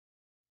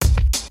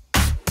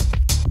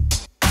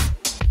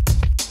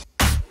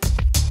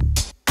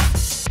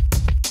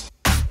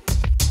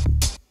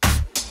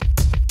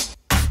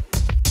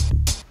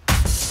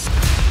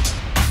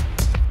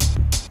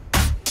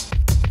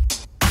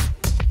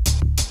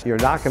You're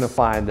not going to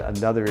find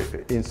another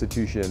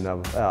institution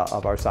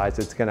of our size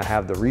that's going to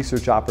have the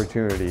research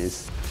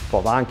opportunities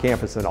both on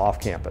campus and off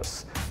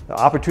campus. The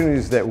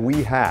opportunities that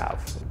we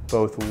have,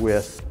 both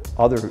with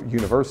other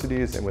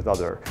universities and with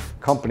other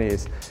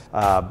companies,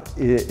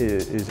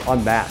 is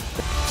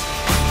unmatched.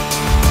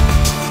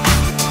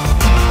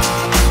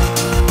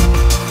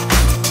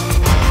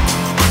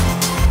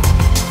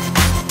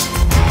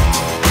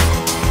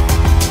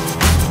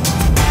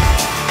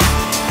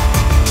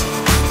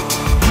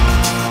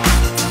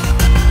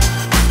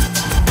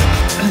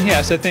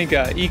 Yes, I think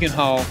Egan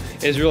Hall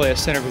is really a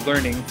center of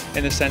learning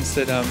in the sense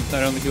that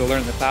not only people learn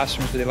in the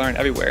classrooms, but they learn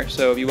everywhere.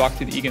 So if you walk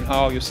through the Egan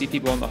Hall, you'll see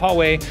people in the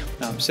hallway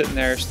sitting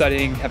there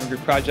studying, having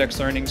group projects,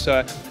 learning.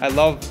 So I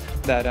love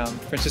that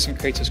Franciscan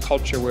creates this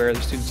culture where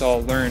the students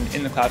all learn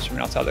in the classroom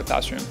and outside the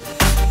classroom.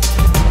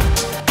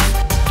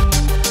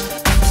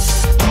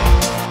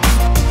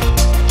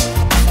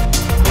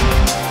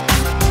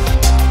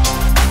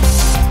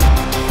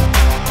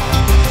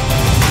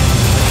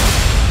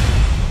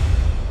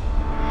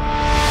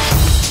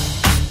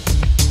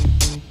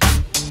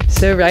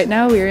 So right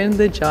now we're in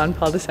the John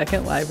Paul II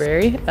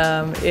Library.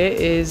 It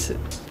is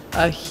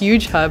a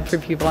huge hub for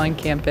people on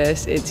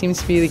campus. It seems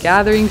to be the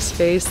gathering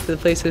space, the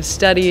place of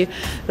study,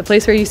 the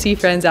place where you see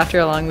friends after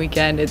a long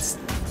weekend. It's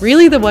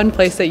really the one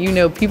place that you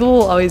know people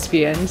will always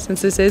be in.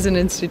 Since this is an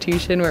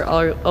institution, we're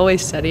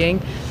always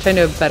studying, trying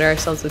to better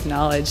ourselves with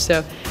knowledge.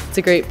 So it's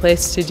a great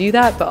place to do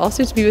that, but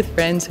also to be with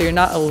friends so you're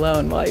not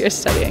alone while you're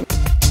studying.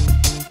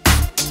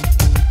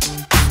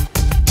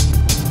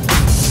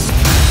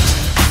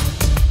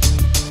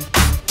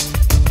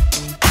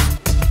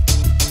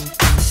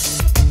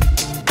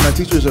 My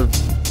teachers are,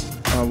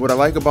 what I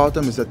like about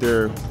them is that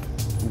they're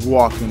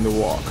walking the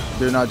walk.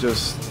 They're not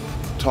just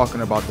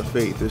talking about the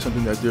faith. There's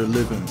something that they're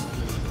living.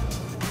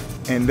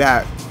 And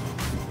that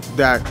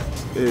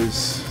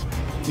is,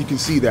 you can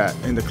see that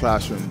in the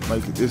classroom.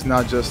 Like, it's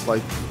not just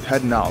like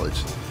head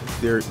knowledge.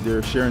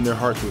 They're sharing their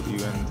hearts with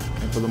you.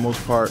 And for the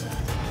most part,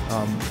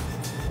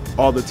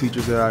 all the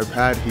teachers that I've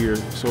had here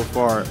so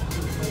far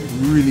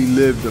really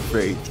live the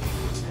faith,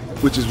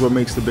 which is what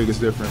makes the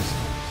biggest difference.